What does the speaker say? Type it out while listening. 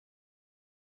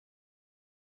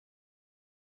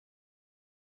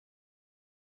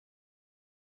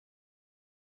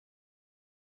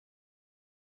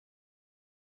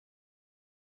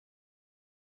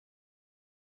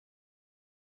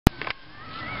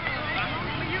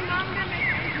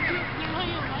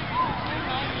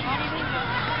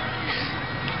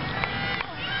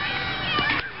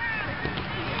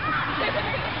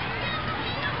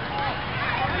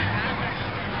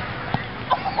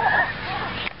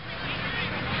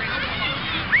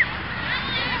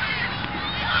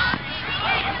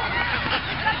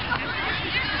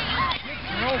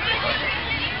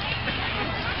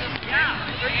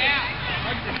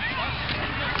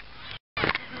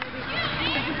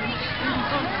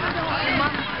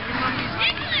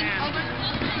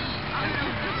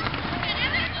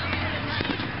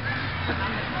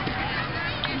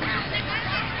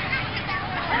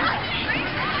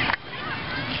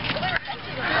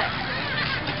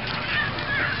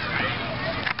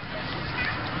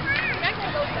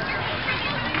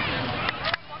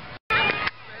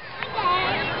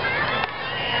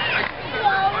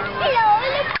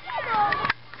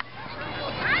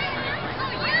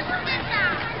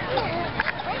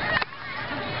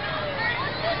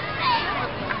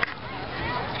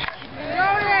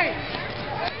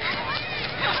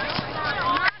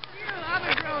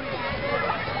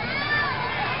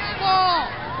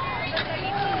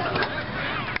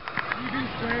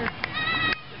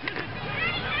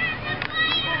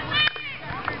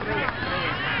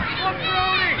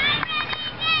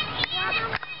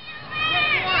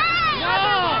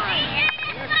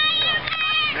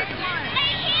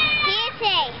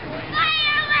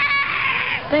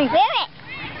Thanks.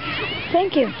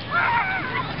 Thank you.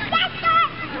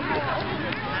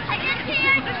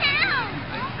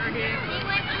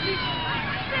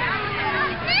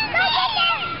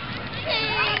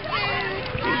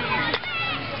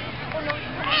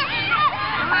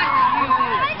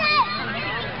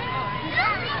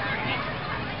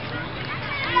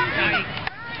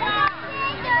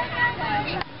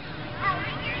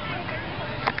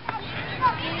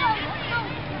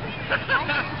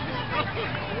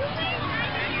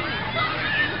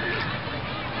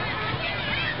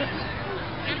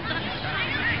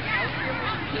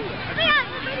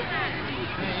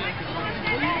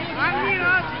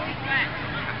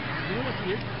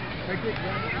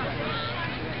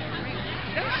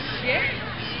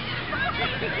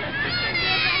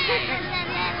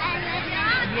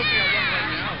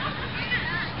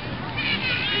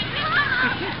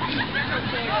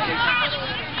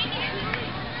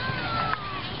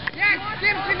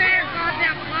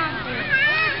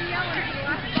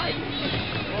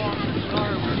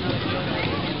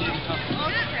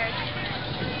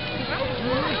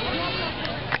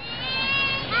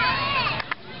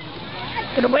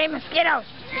 Get away, mosquitoes!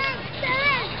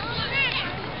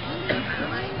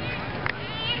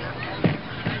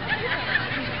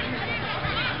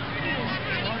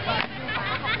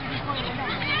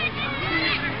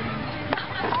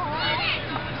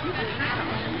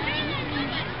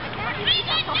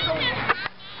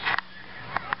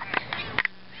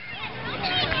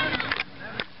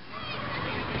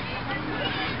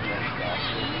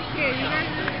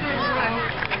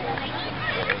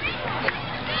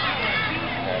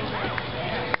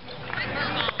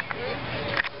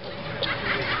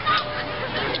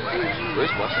 Where's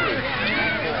Wesley?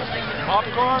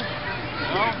 Popcorn?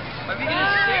 No? Are we gonna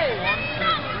stick one?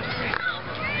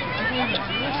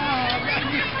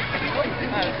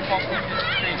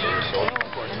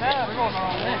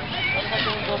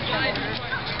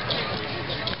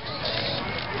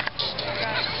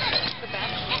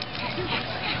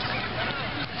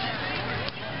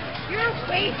 You're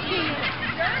wasting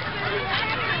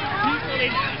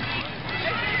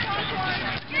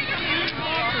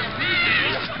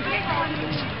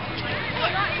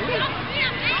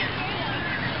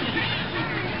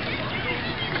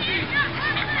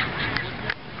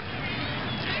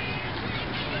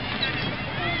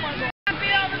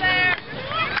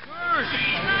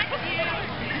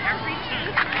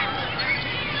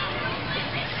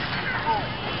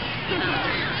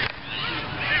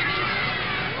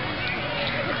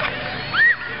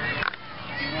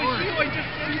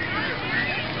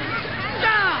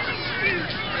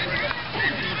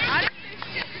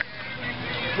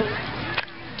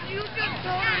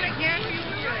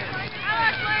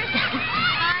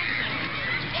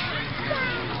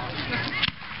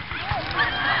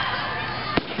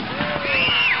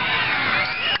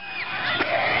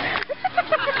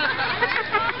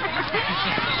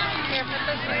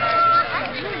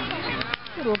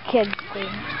little kids thing.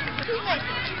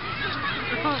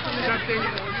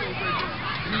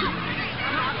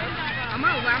 I'm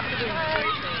gonna laugh at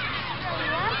this.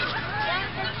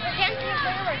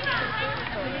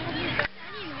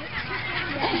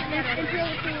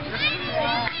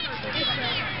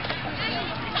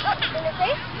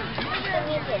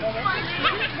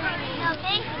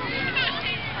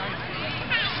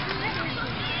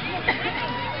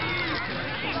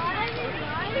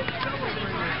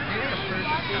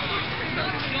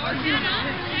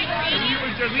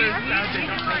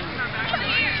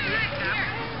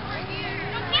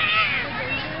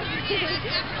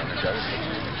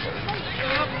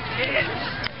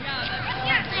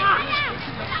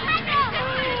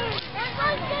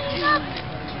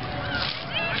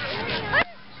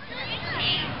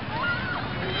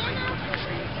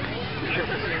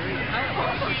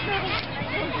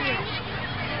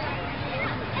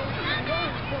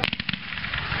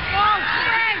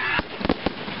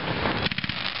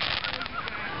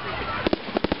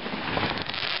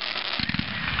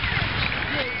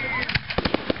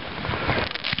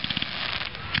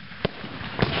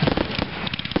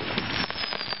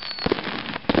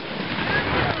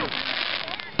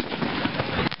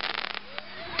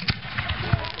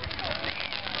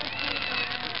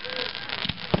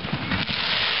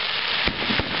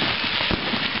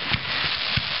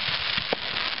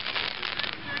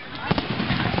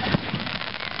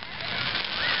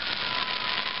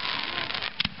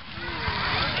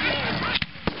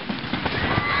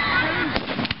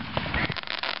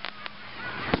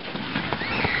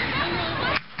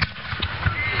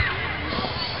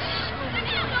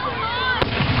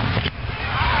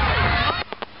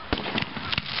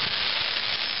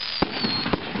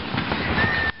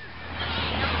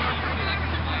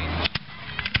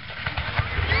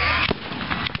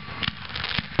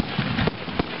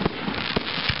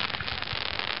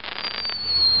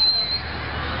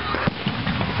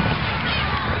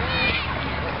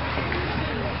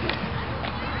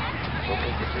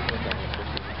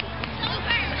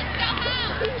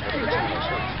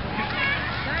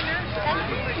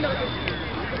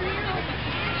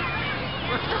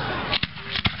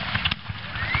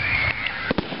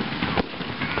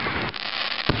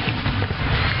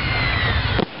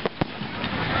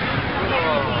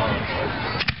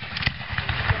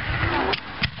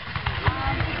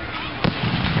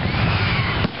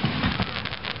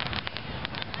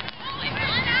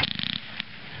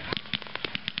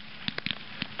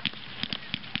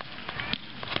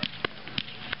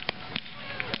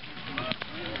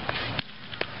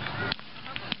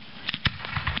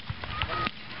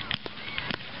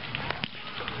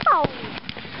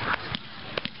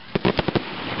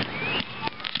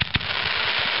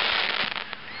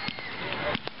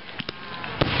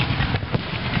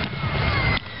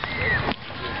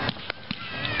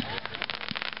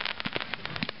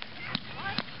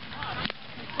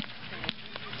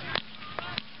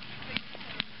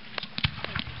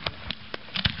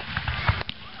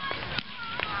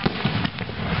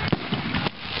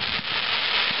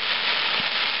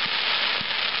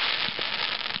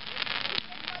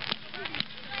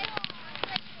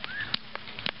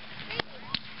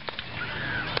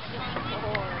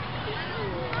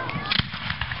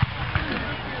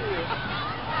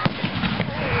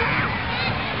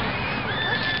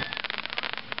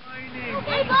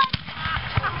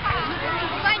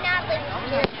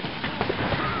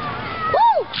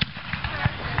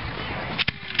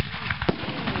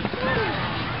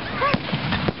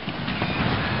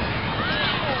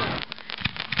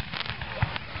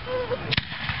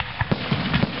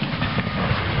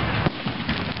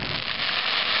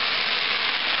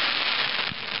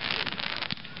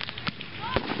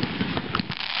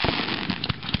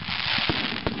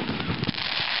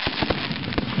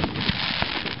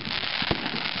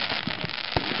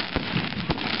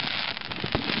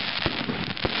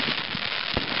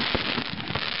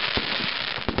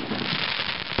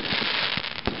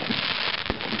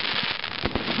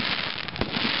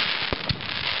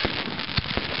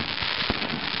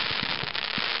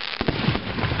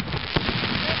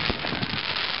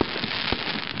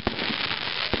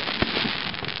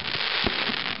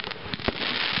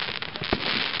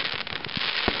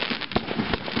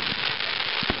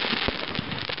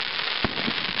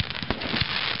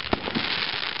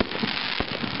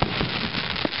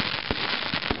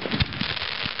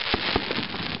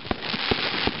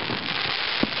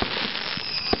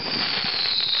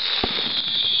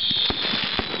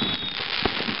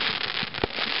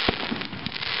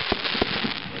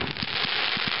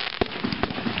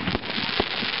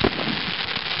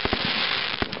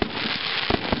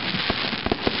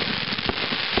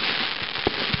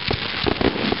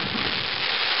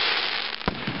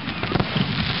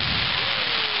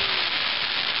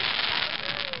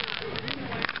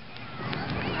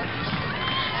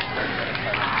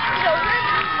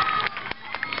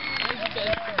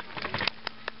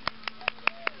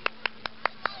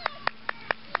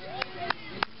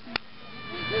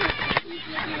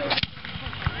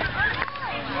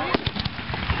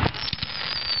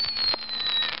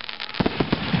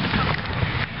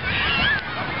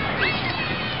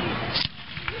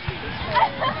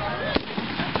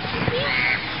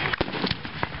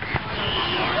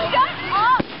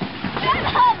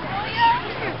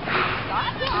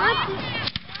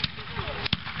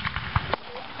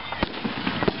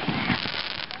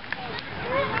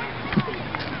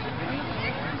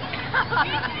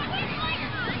 No.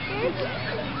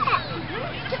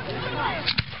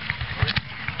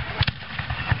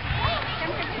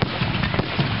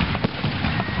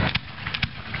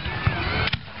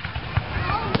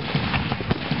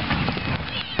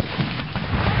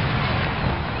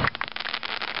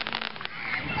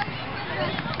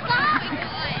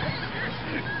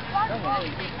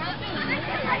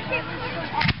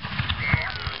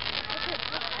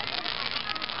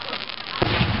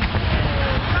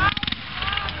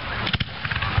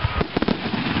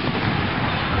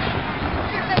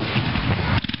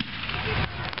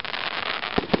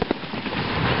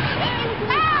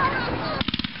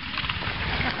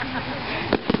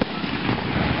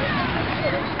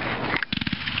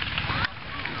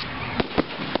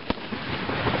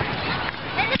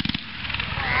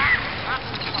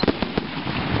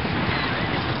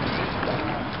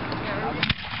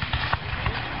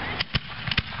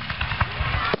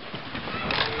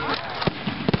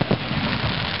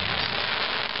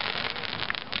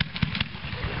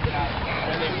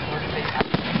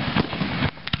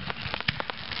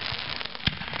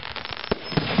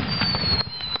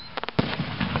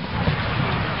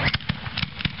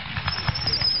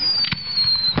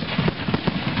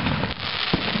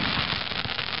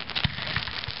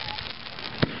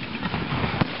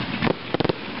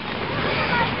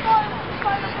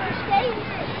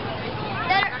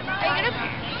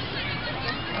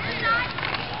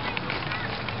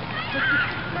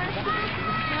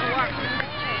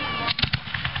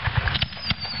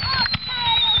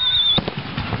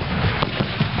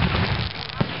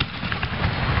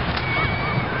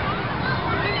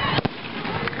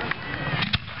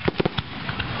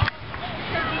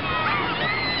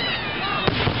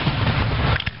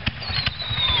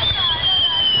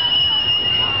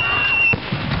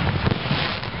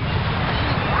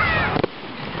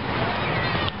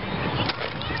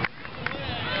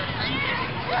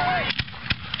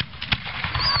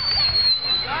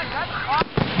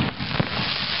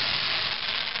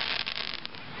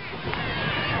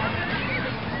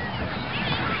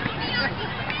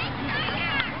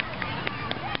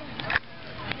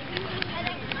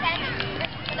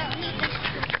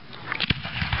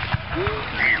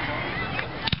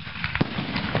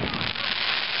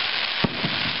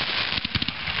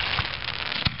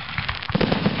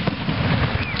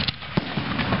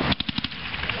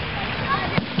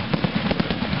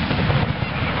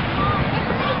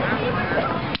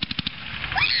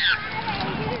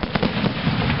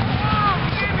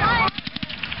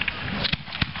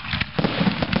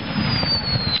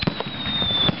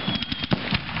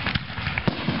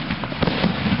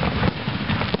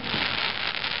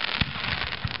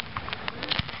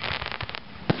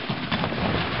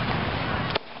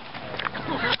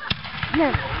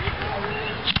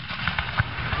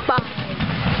 Five.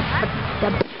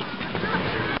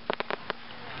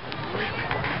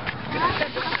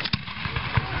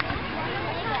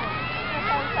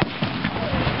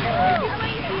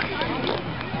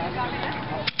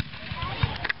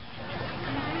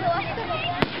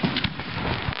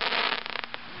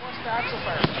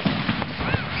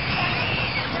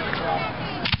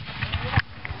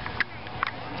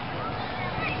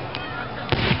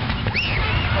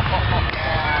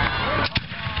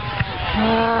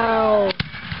 Wow.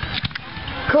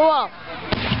 Cool.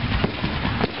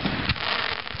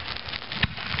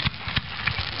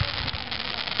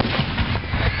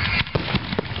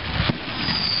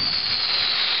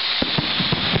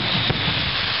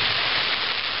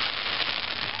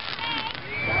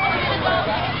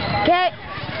 Okay.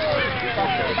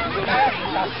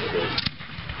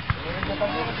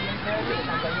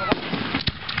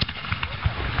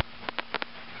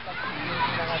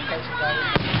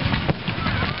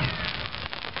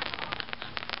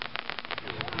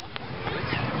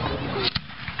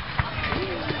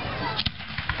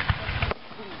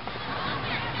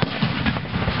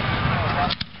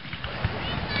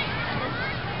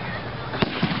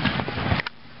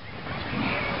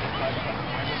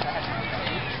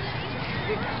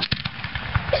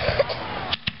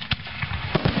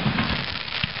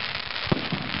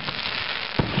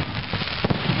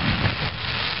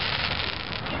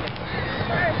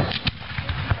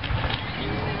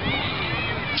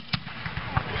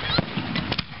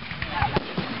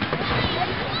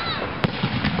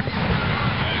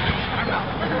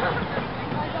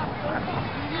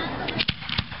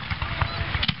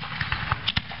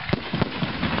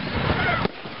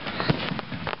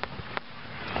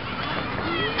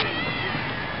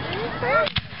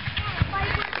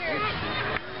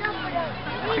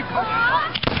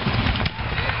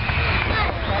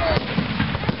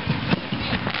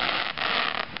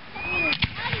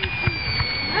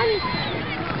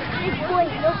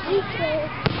 Lighting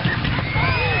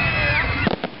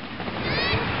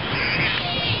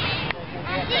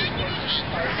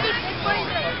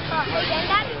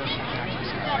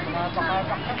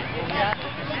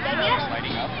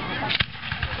up.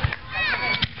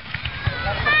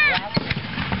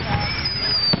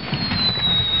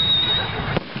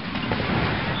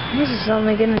 This is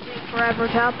only gonna take forever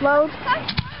to upload.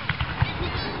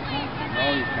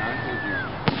 No, you can't.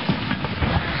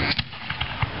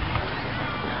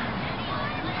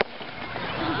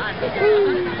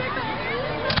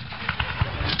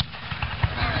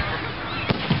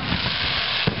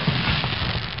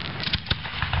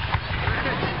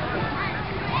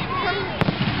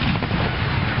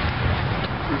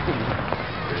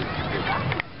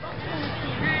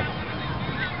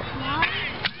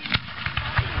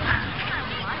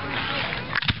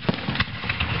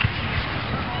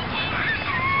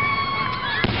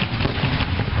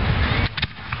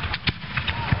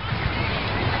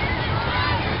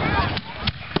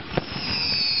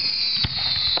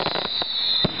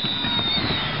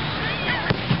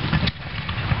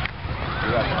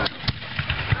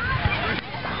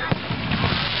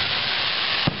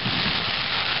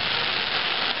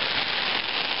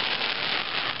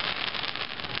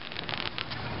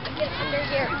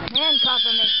 Man,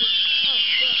 copper makes it. Oh,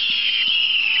 shit.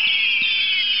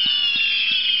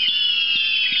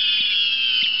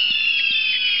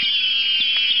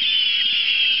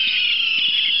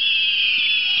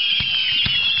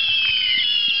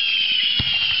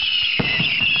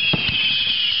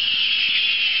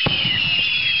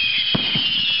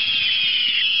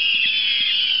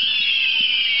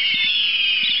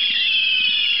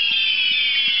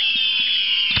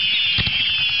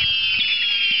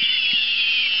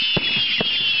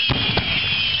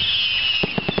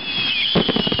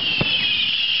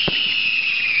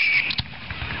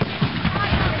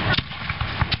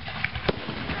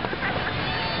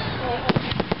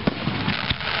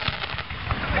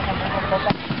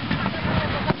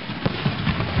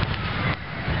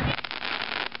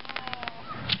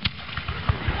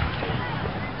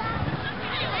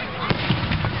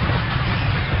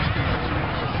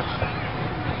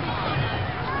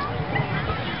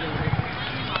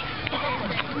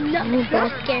 No,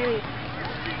 that's scary.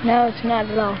 No, it's not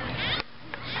at all.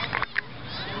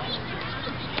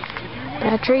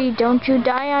 Battery, don't you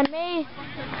die on me.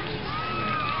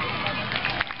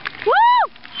 Woo!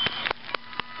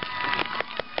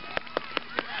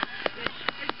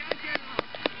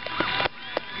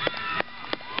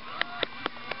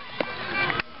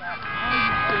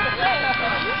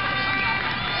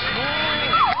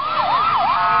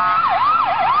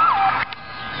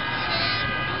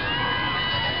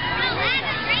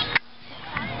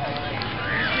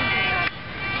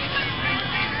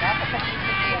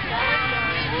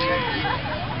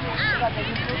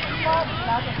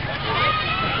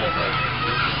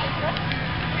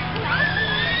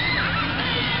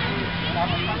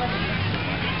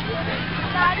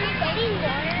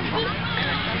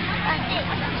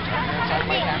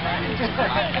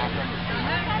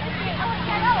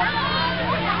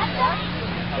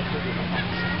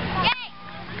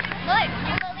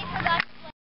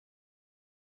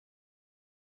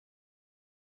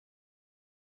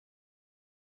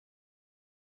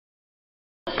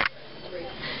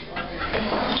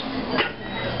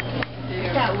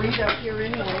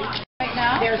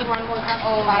 There's one more.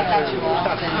 Oh, I thought you were.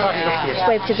 Just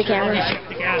wave to the camera.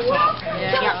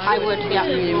 Yeah, I would. Yeah.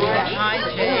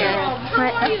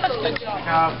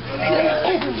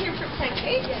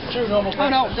 Oh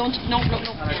no! Don't. No.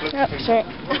 Oh, sorry.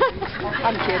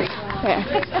 I'm kidding. Yeah.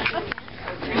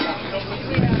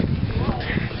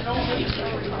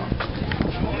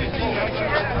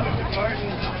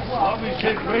 Bobby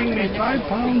said, bring me 5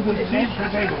 pounds of sweet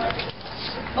potatoes.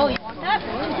 Oh, you want that?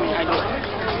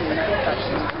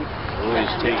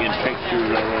 Always taking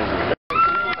pictures all over.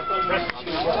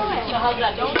 How's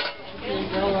that going?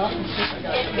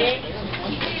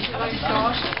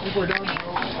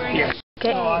 Yes.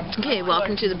 Okay,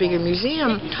 welcome to the Biggar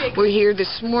Museum. We're here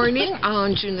this morning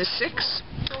on June the 6th,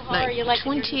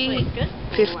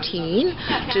 2015,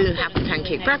 to have the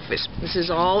pancake breakfast. This is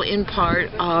all in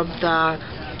part of the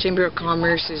Chamber of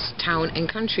Commerce's Town and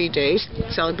Country Days,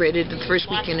 celebrated the first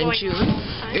weekend in June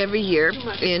every year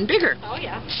in Biggar.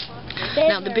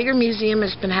 Now, the Biggar Museum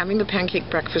has been having the pancake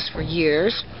breakfast for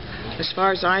years. As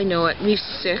far as I know, at least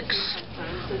 6.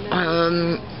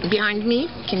 Behind me,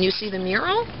 can you see the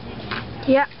mural?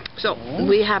 Yeah. So,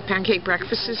 we have pancake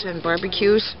breakfasts and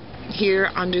barbecues here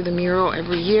under the mural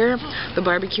every year. The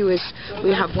barbecue is,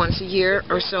 we have once a year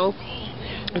or so.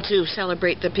 to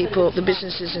celebrate the people, the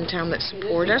businesses in town that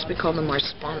support us. We call them our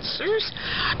sponsors.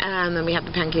 And then we have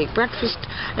the Pancake Breakfast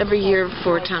every year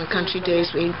for Town Country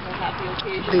Days.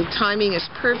 The timing is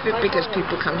perfect because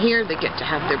people come here, they get to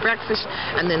have their breakfast,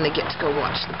 and then they get to go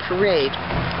watch the parade.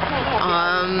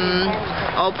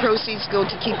 All proceeds go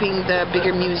to keeping the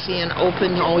Biggar Museum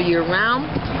open all year round,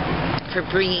 for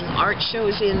bringing art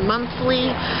shows in monthly,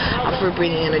 for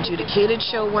bringing an adjudicated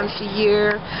show once a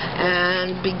year,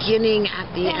 and beginning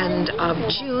at the end of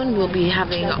June we'll be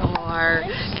having our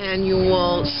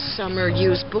annual summer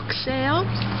used book sale,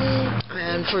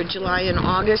 and for July and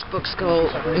August books go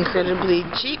incredibly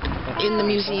cheap in the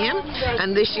museum,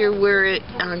 and this year we're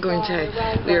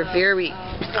very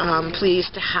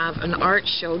pleased to have an art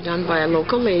show done by a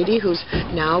local lady who's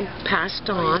now passed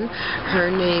on. Her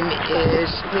name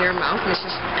is Learmouth,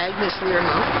 Mrs. Agnes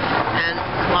Learmouth, and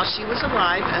while she was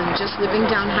alive and just living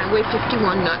down Highway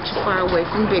 51, not too far away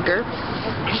from Biggar,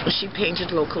 she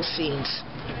painted local scenes.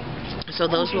 So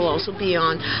those will also be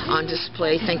on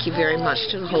display. Thank you very much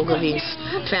to the Holgavines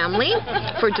family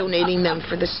for donating them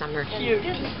for the summer.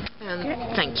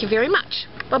 And thank you very much.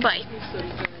 Bye-bye.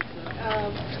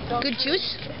 Good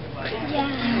juice?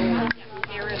 Yeah.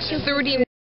 30